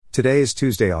Today is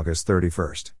Tuesday, August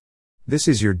 31st. This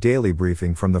is your daily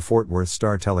briefing from the Fort Worth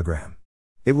Star-Telegram.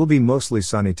 It will be mostly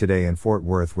sunny today in Fort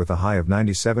Worth with a high of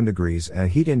 97 degrees and a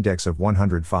heat index of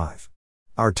 105.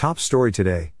 Our top story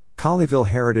today: Colleyville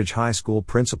Heritage High School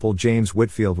principal James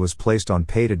Whitfield was placed on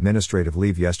paid administrative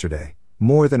leave yesterday,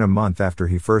 more than a month after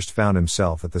he first found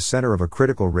himself at the center of a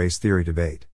critical race theory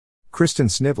debate. Kristen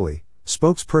Snively,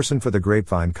 spokesperson for the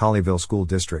Grapevine Colleyville School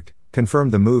District,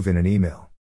 confirmed the move in an email.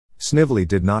 Snively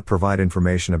did not provide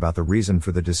information about the reason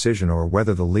for the decision or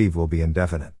whether the leave will be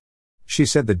indefinite. She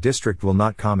said the district will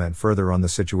not comment further on the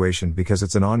situation because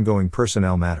it's an ongoing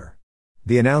personnel matter.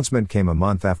 The announcement came a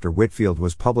month after Whitfield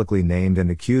was publicly named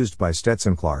and accused by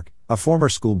Stetson Clark, a former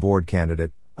school board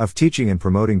candidate, of teaching and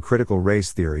promoting critical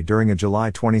race theory during a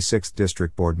July 26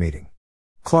 district board meeting.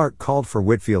 Clark called for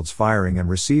Whitfield's firing and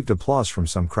received applause from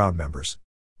some crowd members.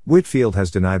 Whitfield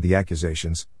has denied the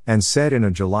accusations, and said in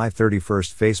a July 31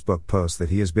 Facebook post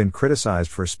that he has been criticized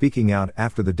for speaking out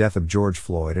after the death of George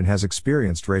Floyd and has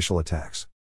experienced racial attacks.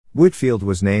 Whitfield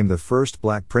was named the first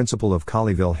black principal of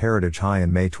Colleyville Heritage High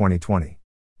in May 2020.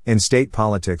 In state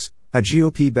politics, a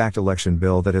GOP-backed election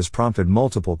bill that has prompted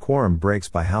multiple quorum breaks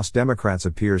by House Democrats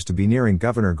appears to be nearing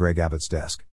Governor Greg Abbott's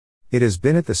desk. It has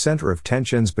been at the center of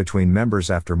tensions between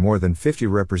members after more than 50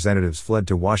 representatives fled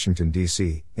to Washington,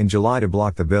 D.C., in July to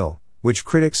block the bill, which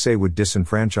critics say would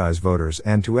disenfranchise voters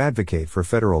and to advocate for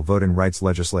federal voting rights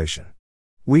legislation.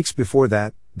 Weeks before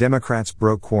that, Democrats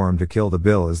broke quorum to kill the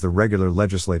bill as the regular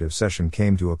legislative session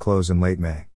came to a close in late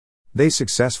May. They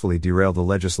successfully derailed the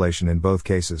legislation in both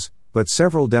cases, but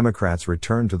several Democrats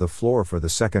returned to the floor for the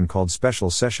second called special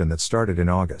session that started in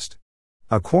August.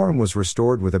 A quorum was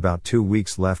restored with about 2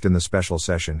 weeks left in the special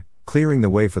session, clearing the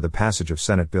way for the passage of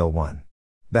Senate Bill 1.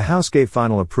 The House gave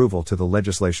final approval to the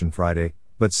legislation Friday,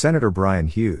 but Senator Brian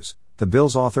Hughes, the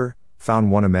bill's author,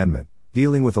 found one amendment,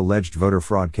 dealing with alleged voter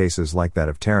fraud cases like that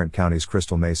of Tarrant County's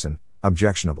Crystal Mason,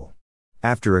 objectionable.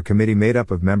 After a committee made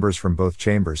up of members from both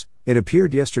chambers, it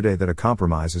appeared yesterday that a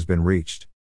compromise has been reached.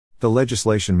 The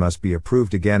legislation must be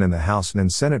approved again in the House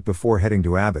and Senate before heading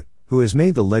to Abbott, who has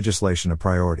made the legislation a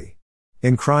priority.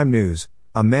 In crime news,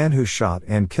 a man who shot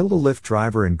and killed a Lyft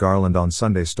driver in Garland on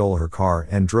Sunday stole her car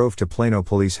and drove to Plano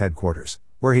Police Headquarters,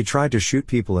 where he tried to shoot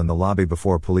people in the lobby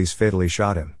before police fatally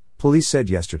shot him, police said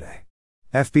yesterday.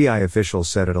 FBI officials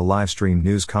said at a live-streamed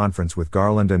news conference with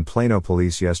Garland and Plano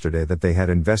Police yesterday that they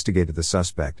had investigated the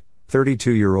suspect,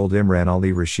 32-year-old Imran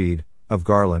Ali Rashid, of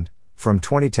Garland, from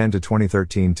 2010 to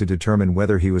 2013 to determine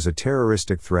whether he was a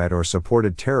terroristic threat or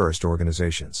supported terrorist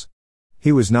organizations.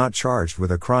 He was not charged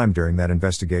with a crime during that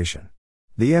investigation.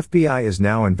 The FBI is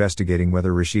now investigating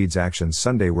whether Rashid's actions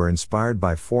Sunday were inspired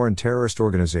by foreign terrorist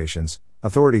organizations,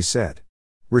 authorities said.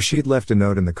 Rashid left a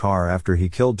note in the car after he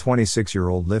killed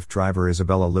 26-year-old Lyft driver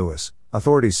Isabella Lewis,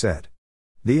 authorities said.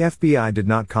 The FBI did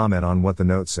not comment on what the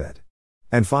note said.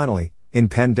 And finally, in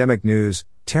pandemic news,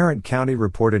 Tarrant County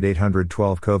reported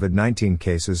 812 COVID-19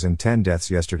 cases and 10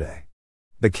 deaths yesterday.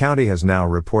 The county has now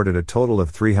reported a total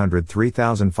of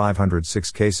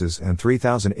 303,506 cases and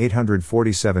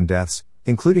 3,847 deaths,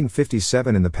 including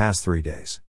 57 in the past 3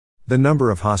 days. The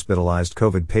number of hospitalized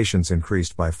COVID patients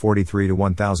increased by 43 to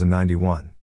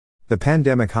 1,091. The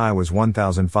pandemic high was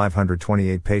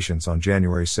 1,528 patients on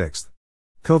January 6.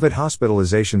 COVID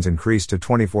hospitalizations increased to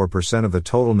 24% of the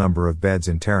total number of beds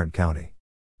in Tarrant County.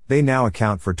 They now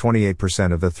account for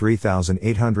 28% of the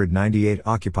 3,898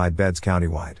 occupied beds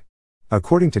countywide.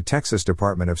 According to Texas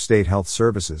Department of State Health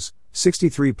Services,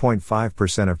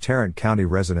 63.5% of Tarrant County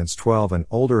residents 12 and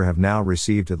older have now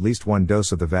received at least one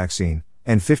dose of the vaccine,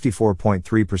 and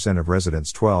 54.3% of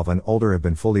residents 12 and older have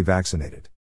been fully vaccinated.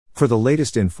 For the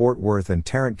latest in Fort Worth and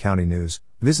Tarrant County news,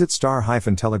 visit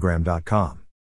star-telegram.com.